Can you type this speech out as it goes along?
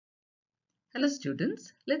Hello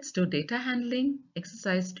students, let's do data handling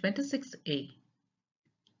exercise 26A,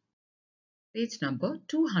 page number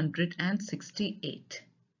 268.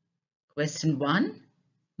 Question 1.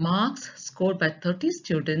 Marks scored by 30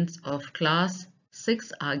 students of class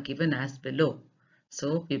 6 are given as below.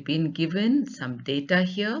 So we've been given some data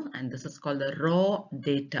here and this is called the raw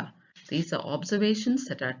data. These are observations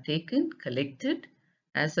that are taken, collected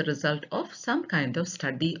as a result of some kind of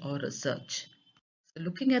study or research. So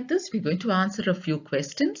looking at this, we're going to answer a few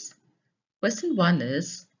questions. Question 1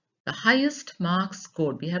 is the highest mark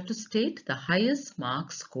scored. We have to state the highest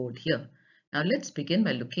mark scored here. Now let's begin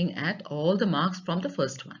by looking at all the marks from the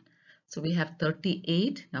first one. So we have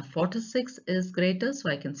 38. Now 46 is greater, so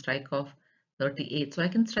I can strike off 38. So I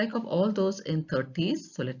can strike off all those in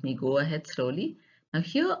 30s. So let me go ahead slowly. Now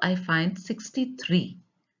here I find 63.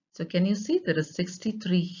 So can you see there is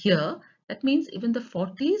 63 here? That means even the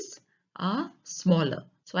 40s are smaller.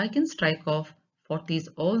 So I can strike off 40s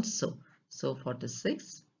also. So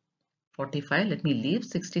 46, 45, let me leave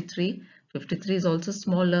 63, 53 is also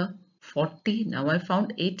smaller, 40, now I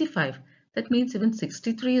found 85, that means even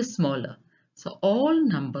 63 is smaller. So all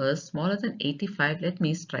numbers smaller than 85, let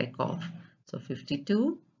me strike off. So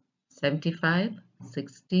 52, 75,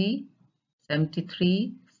 60,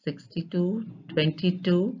 73, 62,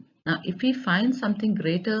 22. Now if we find something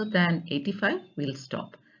greater than 85, we'll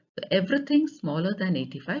stop. So everything smaller than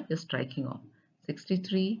 85 is striking off.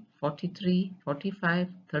 63, 43, 45,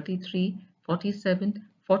 33, 47,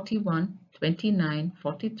 41, 29,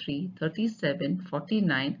 43, 37,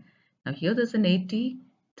 49. Now here there's an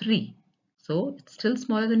 83. So it's still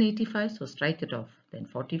smaller than 85, so strike it off. Then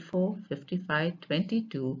 44, 55,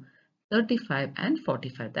 22, 35 and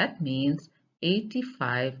 45. That means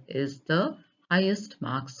 85 is the highest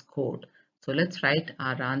mark scored. So let's write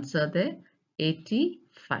our answer there,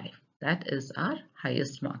 85. That is our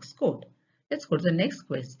highest mark scored. Let's go to the next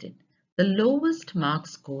question. The lowest mark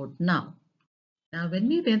scored now. Now, when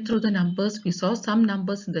we went through the numbers, we saw some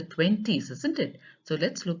numbers in the 20s, isn't it? So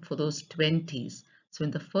let's look for those 20s. So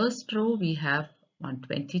in the first row, we have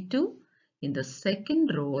 122. In the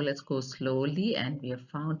second row, let's go slowly and we have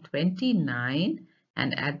found 29.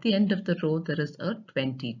 And at the end of the row, there is a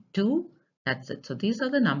 22. That's it. So these are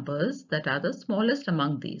the numbers that are the smallest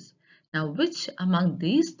among these. Now, which among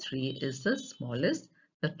these three is the smallest?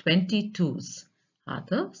 The 22s are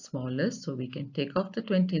the smallest. So we can take off the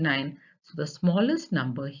 29. So the smallest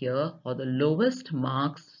number here or the lowest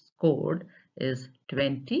marks scored is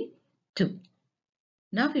 22.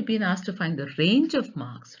 Now we've been asked to find the range of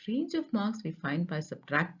marks. Range of marks we find by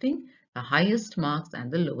subtracting the highest marks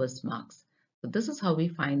and the lowest marks. So this is how we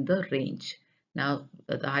find the range. Now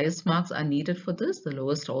the highest marks are needed for this, the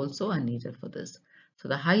lowest also are needed for this. So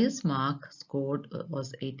the highest mark scored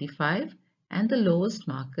was 85 and the lowest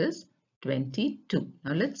mark is 22.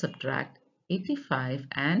 Now let's subtract 85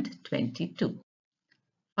 and 22.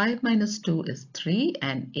 5 minus 2 is 3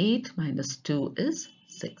 and 8 minus 2 is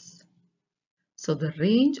 6. So the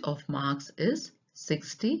range of marks is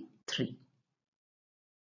 63.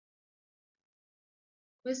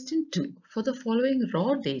 Question 2. For the following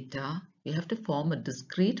raw data, we have to form a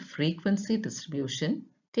discrete frequency distribution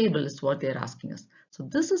table is what they're asking us. So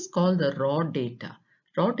this is called the raw data.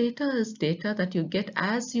 Raw data is data that you get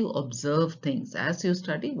as you observe things, as you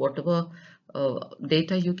study whatever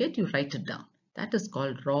data you get, you write it down. That is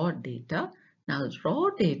called raw data. Now raw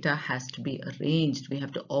data has to be arranged. We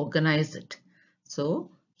have to organize it.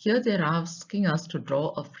 So here they're asking us to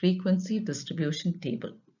draw a frequency distribution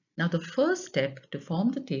table. Now the first step to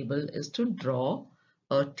form the table is to draw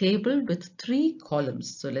a table with 3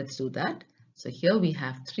 columns. So let's do that. So here we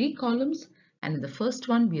have 3 columns and in the first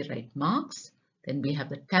one we write marks, then we have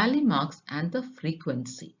the tally marks and the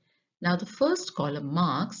frequency. Now the first column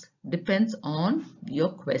marks depends on your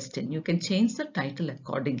question. You can change the title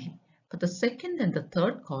accordingly. But the second and the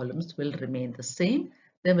third columns will remain the same.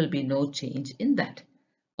 There will be no change in that.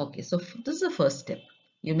 Okay, so this is the first step.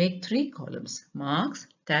 You make 3 columns, marks,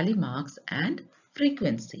 tally marks and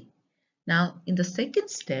frequency. Now in the second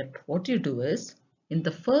step, what you do is, in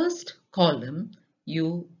the first column,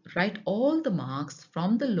 you write all the marks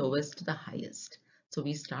from the lowest to the highest. So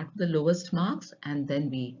we start with the lowest marks and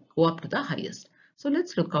then we go up to the highest. So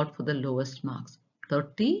let's look out for the lowest marks.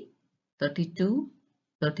 30, 32,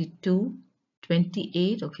 32,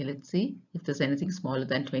 28. Okay, let's see if there's anything smaller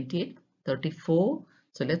than 28. 34.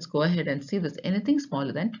 So let's go ahead and see if there's anything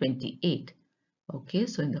smaller than 28. Okay,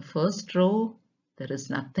 so in the first row, there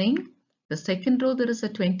is nothing. The second row, there is a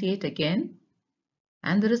 28 again,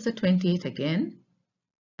 and there is a 28 again,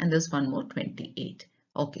 and there's one more 28.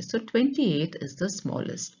 Okay, so 28 is the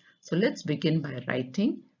smallest. So let's begin by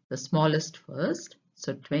writing the smallest first.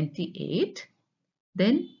 So 28.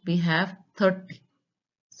 Then we have 30.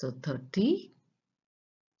 So 30.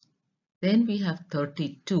 Then we have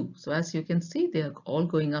 32. So as you can see, they are all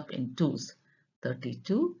going up in twos.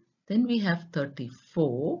 32. Then we have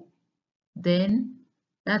 34. Then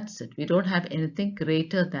that's it. We don't have anything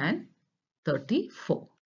greater than 34.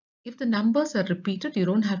 If the numbers are repeated, you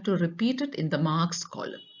don't have to repeat it in the marks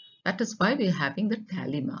column. That is why we are having the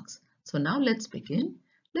tally marks. So now let's begin.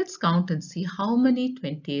 Let's count and see how many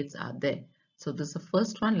 28s are there. So this is the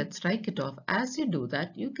first one. Let's strike it off. As you do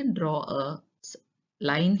that, you can draw a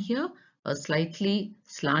line here, a slightly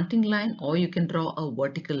slanting line, or you can draw a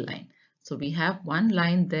vertical line. So we have one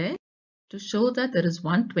line there to show that there is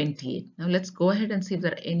 128. Now let's go ahead and see if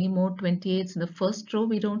there are any more 28s. In the first row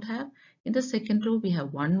we don't have. In the second row we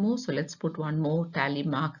have one more. So let's put one more tally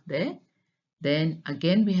mark there. Then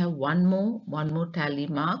again we have one more tally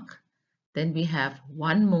mark. Then we have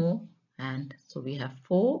one more, and so we have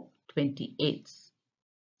 4 28s.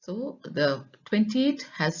 So the 28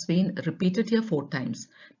 has been repeated here 4 times.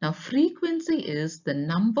 Now frequency is the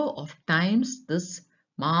number of times this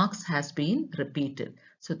marks has been repeated.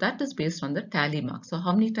 So that is based on the tally mark. So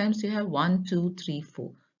how many times do you have? 1, 2, 3,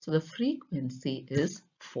 4. So the frequency is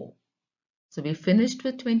 4. So we finished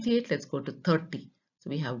with 28. Let's go to 30. So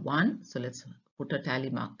we have 1. So let's put a tally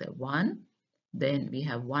mark there. 1. Then we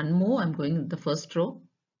have one more. I'm going in the first row.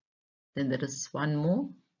 Then there is one more.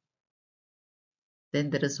 Then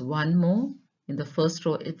there is one more in the first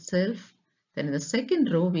row itself. Then in the second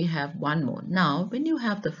row we have one more. Now when you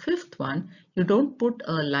have the fifth one, you don't put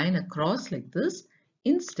a line across like this.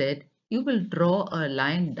 Instead, you will draw a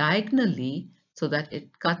line diagonally so that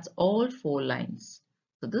it cuts all 4 lines.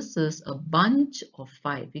 So this is a bunch of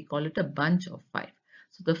 5. We call it a bunch of 5.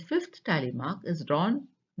 So the fifth tally mark is drawn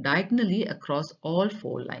diagonally across all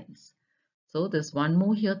 4 lines. So there's one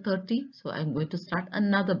more here, 30. So I'm going to start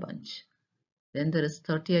another bunch. Then there is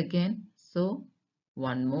 30 again. So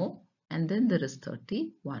one more, and then there is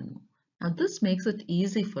 30, one more. Now this makes it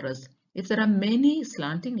easy for us. If there are many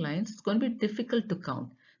slanting lines, it's going to be difficult to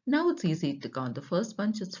count. Now it's easy to count. The first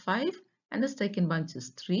bunch is 5 and the second bunch is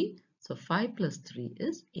 3. So 5 plus 3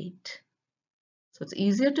 is 8. So it's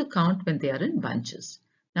easier to count when they are in bunches.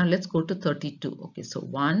 Now let's go to 32. Okay, so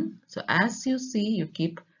 1. So as you see, you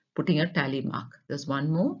keep putting a tally mark. There's one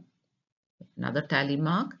more, another tally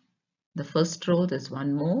mark. The first row, there's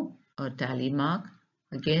one more, a tally mark.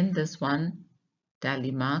 Again, there's one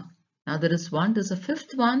tally mark. Now there is one, there's a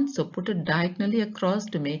fifth one. So put it diagonally across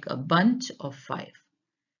to make a bunch of 5.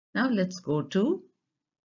 Now let's go to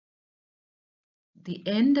the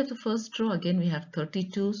end of the first row. Again, we have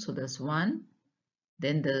 32. So there's one.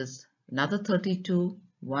 Then there's another 32,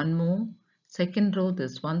 one more. Second row,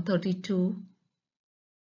 there's 132.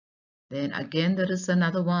 Then again, there is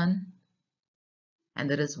another one. And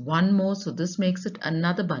there is one more, so this makes it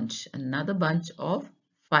another bunch of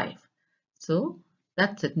 5. So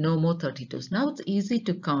that's it, no more 32s. Now it's easy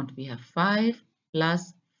to count. We have 5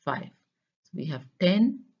 plus 5. So we have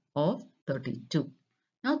 10 of 32.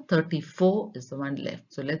 Now 34 is the one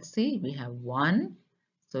left. So let's see, we have 1.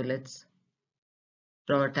 So let's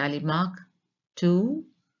draw a tally mark. 2.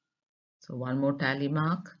 So one more tally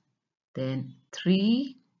mark. Then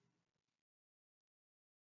 3.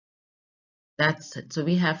 That's it. So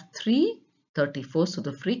we have 3, 34. So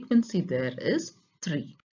the frequency there is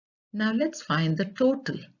 3. Now let's find the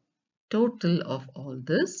total of all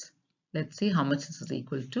this. Let's see how much this is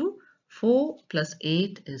equal to. 4 plus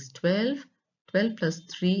 8 is 12. 12 plus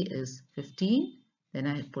 3 is 15. Then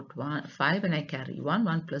I put 5 and I carry 1.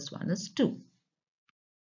 1 plus 1 is 2.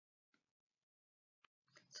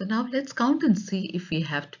 So now let's count and see if we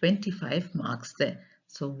have 25 marks there.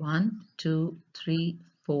 So 1, 2, 3,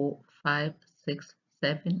 4, 5, 6,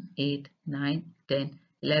 7, 8, 9, 10,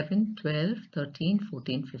 11, 12, 13,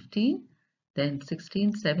 14, 15, then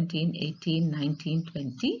 16, 17, 18, 19,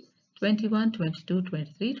 20, 21, 22,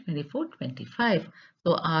 23, 24, 25.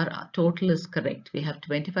 So our total is correct. We have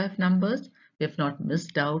 25 numbers. We have not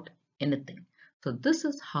missed out anything. So this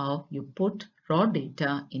is how you put raw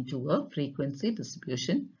data into a frequency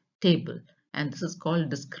distribution table. And this is called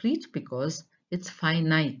discrete because it's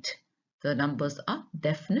finite. The numbers are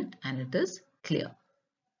definite and it is clear.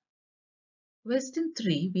 Question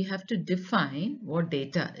 3, we have to define what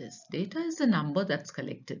data is. Data is a number that's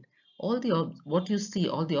collected. What you see,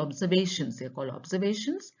 all the observations, they're called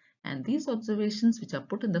observations, and these observations which are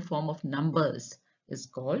put in the form of numbers is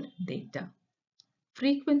called data.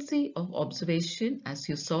 Frequency of observation, as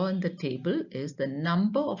you saw in the table, is the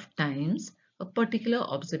number of times a particular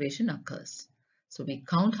observation occurs. So we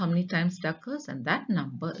count how many times it occurs, and that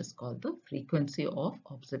number is called the frequency of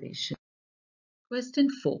observation. Question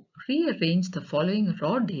 4. Rearrange the following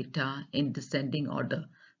raw data in descending order.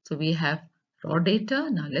 So we have raw data.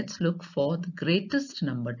 Now let's look for the greatest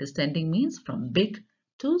number. Descending means from big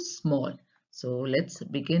to small. So let's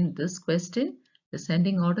begin this question.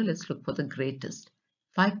 Descending order, let's look for the greatest.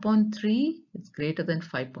 5.3 is greater than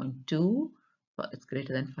 5.2. It's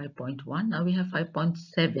greater than 5.1. Now we have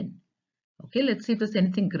 5.7. Okay, let's see if there's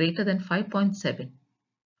anything greater than 5.7.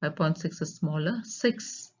 5.6 is smaller.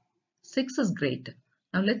 6. 6 is greater.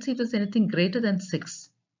 Now let's see if there's anything greater than 6.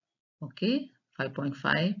 Okay,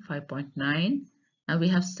 5.5, 5.9. Now we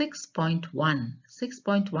have 6.1.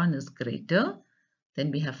 6.1 is greater. Then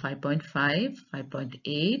we have 5.5,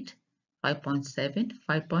 5.8, 5.7,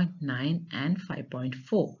 5.9 and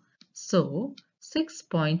 5.4. So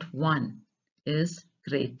 6.1 is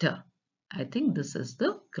greater. I think this is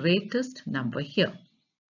the greatest number here.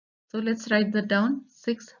 So let's write that down.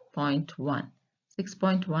 6.1.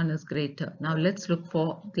 6.1 is greater. Now let's look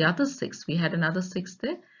for the other 6. We had another 6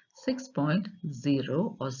 there.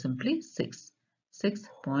 6.0 or simply 6.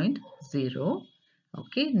 6.0.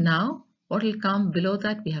 Okay, now what will come below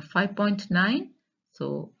that? We have 5.9.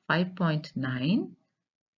 So 5.9.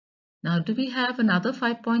 Now do we have another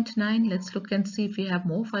 5.9? Let's look and see if we have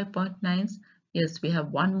more 5.9s. Yes, we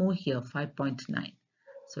have one more here, 5.9.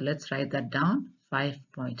 So let's write that down.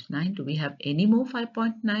 5.9. Do we have any more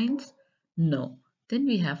 5.9s? No. Then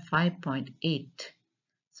we have 5.8.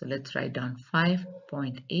 So let's write down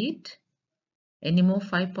 5.8. Any more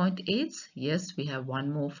 5.8s? Yes, we have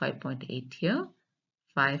one more 5.8 here.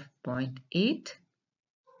 5.8.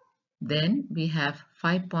 Then we have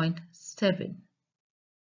 5.7.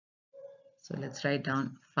 So let's write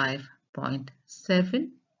down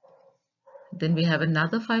 5.7. Then we have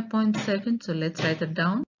another 5.7. So let's write it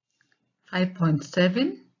down.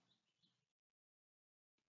 5.7.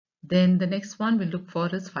 Then the next one we'll look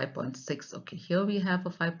for is 5.6. Okay, here we have a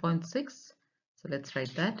 5.6. So let's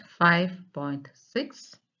write that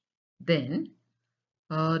 5.6. Then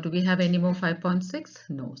do we have any more 5.6?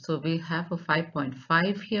 No. So we have a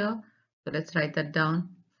 5.5 here. So let's write that down.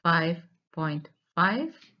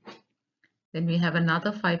 5.5. Then we have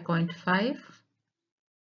another 5.5.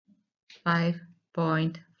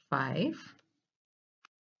 5.5.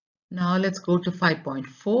 Now let's go to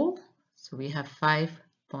 5.4. So we have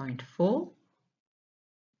 5.4.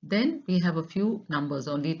 Then we have a few numbers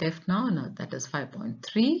only left now. Now that is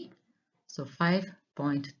 5.3. So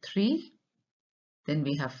 5.3. Then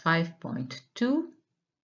we have 5.2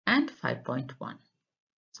 and 5.1.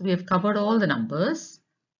 So we have covered all the numbers.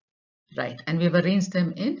 Right. And we have arranged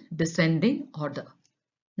them in descending order.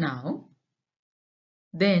 Now,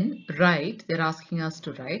 then they're asking us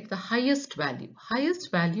to write the highest value.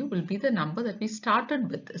 Highest value will be the number that we started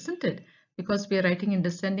with, isn't it? Because we are writing in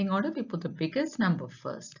descending order, we put the biggest number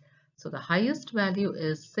first. So the highest value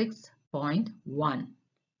is 6.1.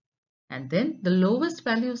 And then the lowest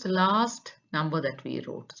value is the last number that we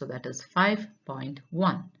wrote. So that is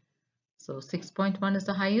 5.1. So 6.1 is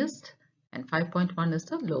the highest and 5.1 is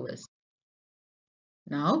the lowest.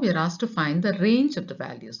 Now we are asked to find the range of the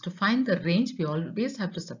values. To find the range, we always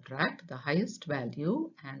have to subtract the highest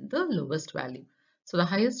value and the lowest value. So the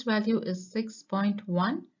highest value is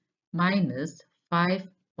 6.1 minus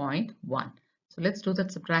 5.1. So let's do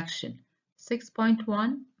that subtraction.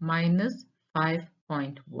 6.1 minus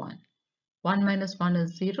 5.1. 1 minus 1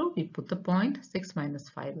 is 0. We put the point. 6 minus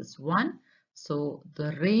 5 is 1. So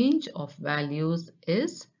the range of values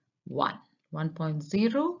is 1.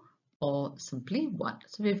 1.0 or simply 1.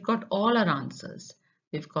 So we've got all our answers.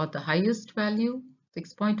 We've got the highest value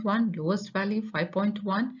 6.1, lowest value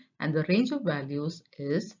 5.1, and the range of values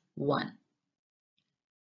is 1.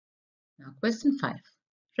 Now question 5.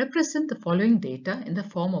 Represent the following data in the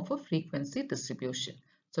form of a frequency distribution.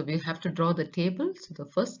 So we have to draw the table. So the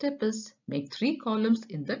first step is make 3 columns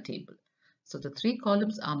in the table. So the 3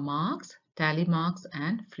 columns are marks, tally marks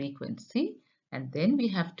and frequency. And then we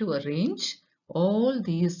have to arrange all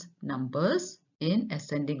these numbers in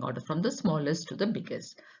ascending order from the smallest to the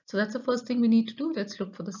biggest. So that's the first thing we need to do. Let's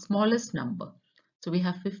look for the smallest number. So we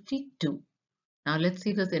have 52. Now let's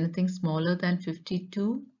see if there's anything smaller than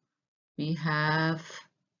 52. We have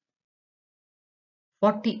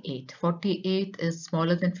 48. 48 is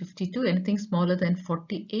smaller than 52. Anything smaller than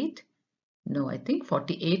 48? No, I think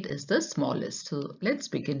 48 is the smallest. So let's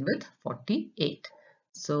begin with 48.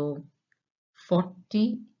 So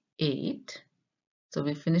 48. So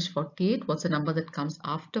we finished 48. What's the number that comes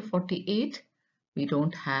after 48? We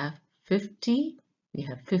don't have 50. We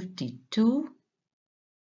have 52.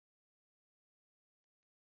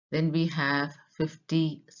 Then we have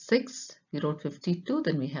 56. We wrote 52,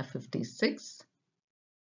 then we have 56.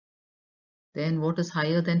 Then what is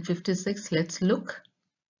higher than 56? Let's look.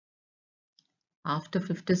 After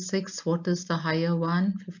 56, what is the higher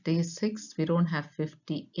one? 56. We don't have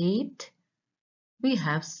 58. We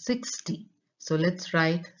have 60. So let's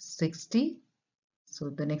write 60. So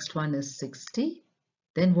the next one is 60.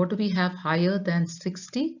 Then what do we have higher than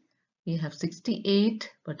 60? We have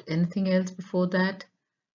 68, but anything else before that?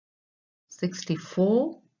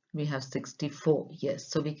 64. We have 64. Yes,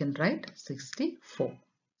 so we can write 64.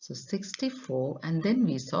 So 64, and then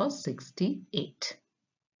we saw 68.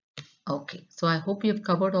 Okay, so I hope you've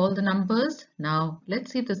covered all the numbers. Now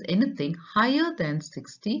let's see if there's anything higher than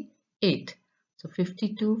 68. So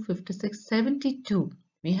 52, 56, 72.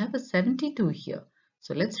 We have a 72 here.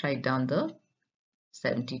 So let's write down the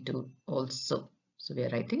 72 also. So we are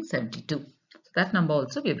writing 72. So that number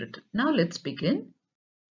also we have written. Now let's begin.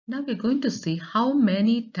 Now we're going to see how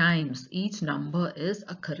many times each number is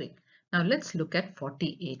occurring. Now let's look at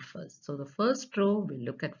 48 first. So the first row, we'll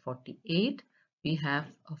look at 48. We have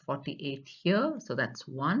a 48 here, so that's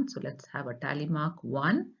 1. So let's have a tally mark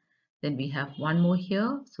 1. Then we have one more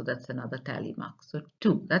here, so that's another tally mark. So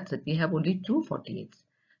 2, that's it. We have only 2 48s.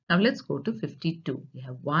 Now let's go to 52. We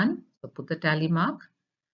have 1, so put the tally mark.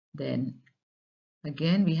 Then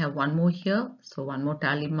again we have one more here, so one more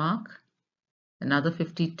tally mark. Another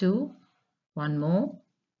 52, one more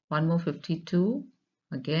 52.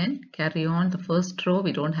 Again, carry on. The first row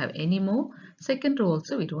we don't have any more. Second row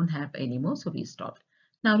also we don't have any more, so we stopped.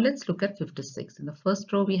 Now let's look at 56. In the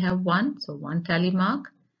first row we have 1, so 1 tally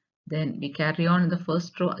mark. Then we carry on in the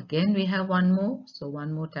first row. Again we have one more, so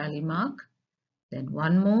one more tally mark. Then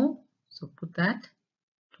one more, so put that.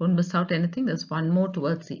 Don't miss out anything. There's one more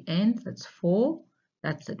towards the end. That's 4.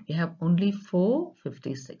 That's it. We have only 4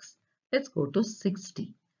 56. Let's go to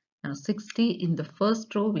 60. Now 60, in the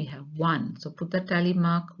first row we have 1. So put the tally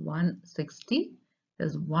mark 160.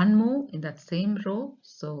 There's one more in that same row.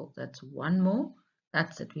 So that's one more.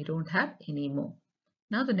 That's it. We don't have any more.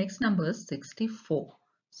 Now the next number is 64.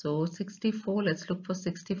 So 64, let's look for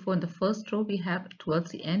 64. In the first row we have,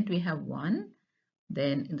 towards the end we have 1.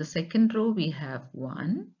 Then in the second row we have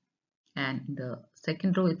 1. And in the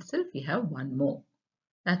second row itself we have one more.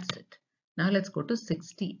 That's it. Now let's go to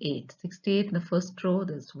 68. 68, in the first row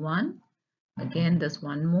there's 1. Again there's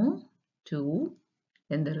one more, 2.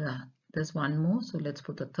 Then there's one more. So let's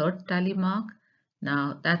put the third tally mark.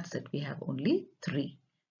 Now that's it. We have only 3.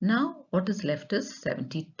 Now what is left is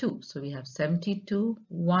 72. So we have 72,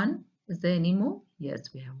 1. Is there any more?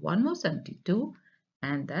 Yes, we have one more 72,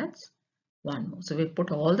 and that's one more. So we've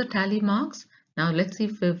put all the tally marks. Now let's see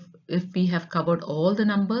if we have covered all the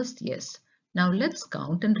numbers. Yes. Now let's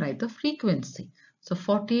count and write the frequency. So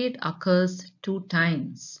 48 occurs 2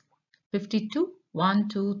 times. 52, 1,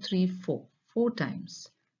 2, 3, 4. 4 times.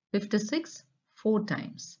 56, 4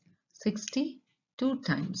 times. 60, 2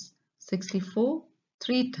 times. 64,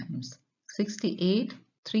 3 times. 68,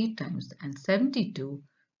 3 times. And 72,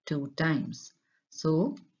 2 times.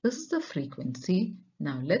 So this is the frequency.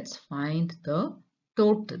 Now let's find the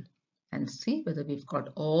total and see whether we've got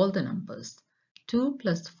all the numbers. 2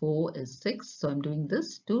 plus 4 is 6. So I'm doing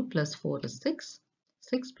this. 2 plus 4 is 6.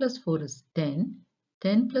 6 plus 4 is 10.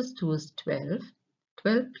 10 plus 2 is 12.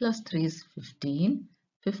 12 plus 3 is 15.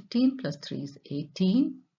 15 plus 3 is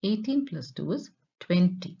 18. 18 plus 2 is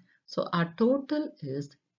 20. So our total is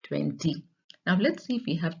 20. Now let's see if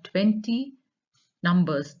we have 20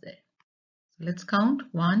 numbers there. So let's count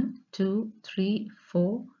 1, 2, 3,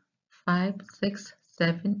 4, 5, 6,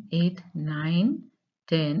 7, 8, 9,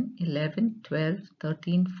 10, 11, 12,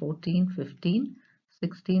 13, 14, 15,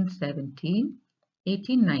 16, 17,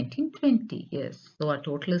 18, 19, 20. Yes, so our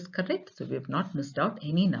total is correct. So we have not missed out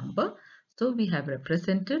any number. So we have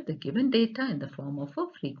represented the given data in the form of a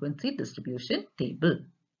frequency distribution table.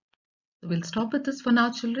 So we'll stop with this for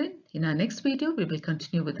now, children. In our next video, we will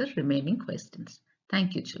continue with the remaining questions.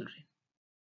 Thank you, children.